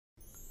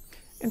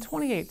In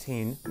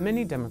 2018,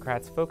 many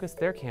Democrats focused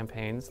their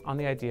campaigns on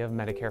the idea of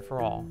Medicare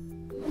for All.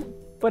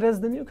 But as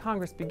the new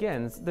Congress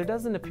begins, there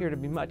doesn't appear to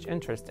be much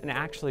interest in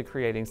actually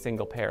creating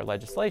single-payer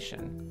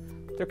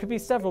legislation. There could be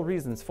several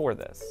reasons for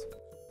this.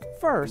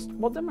 First,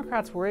 while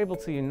Democrats were able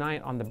to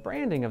unite on the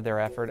branding of their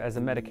effort as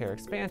a Medicare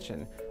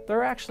expansion, there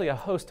are actually a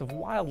host of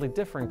wildly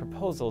differing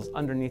proposals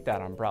underneath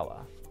that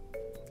umbrella.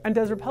 And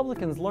as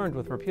Republicans learned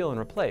with repeal and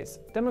replace,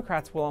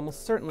 Democrats will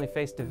almost certainly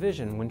face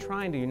division when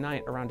trying to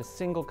unite around a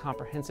single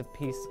comprehensive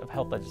piece of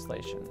health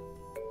legislation.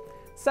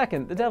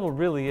 Second, the devil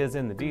really is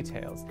in the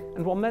details,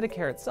 and while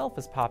Medicare itself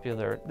is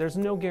popular, there's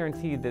no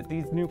guarantee that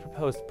these new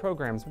proposed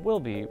programs will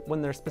be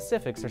when their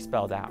specifics are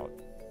spelled out.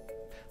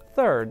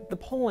 Third, the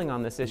polling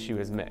on this issue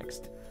is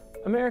mixed.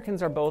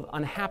 Americans are both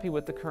unhappy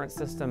with the current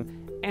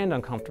system and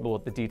uncomfortable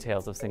with the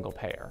details of single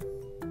payer.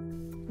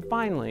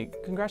 Finally,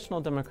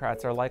 congressional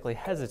Democrats are likely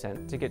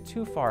hesitant to get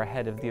too far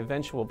ahead of the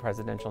eventual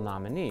presidential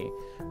nominee,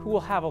 who will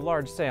have a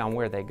large say on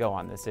where they go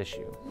on this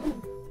issue.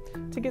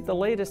 To get the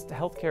latest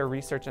healthcare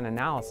research and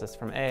analysis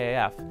from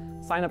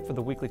AAF, sign up for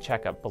the weekly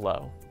checkup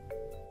below.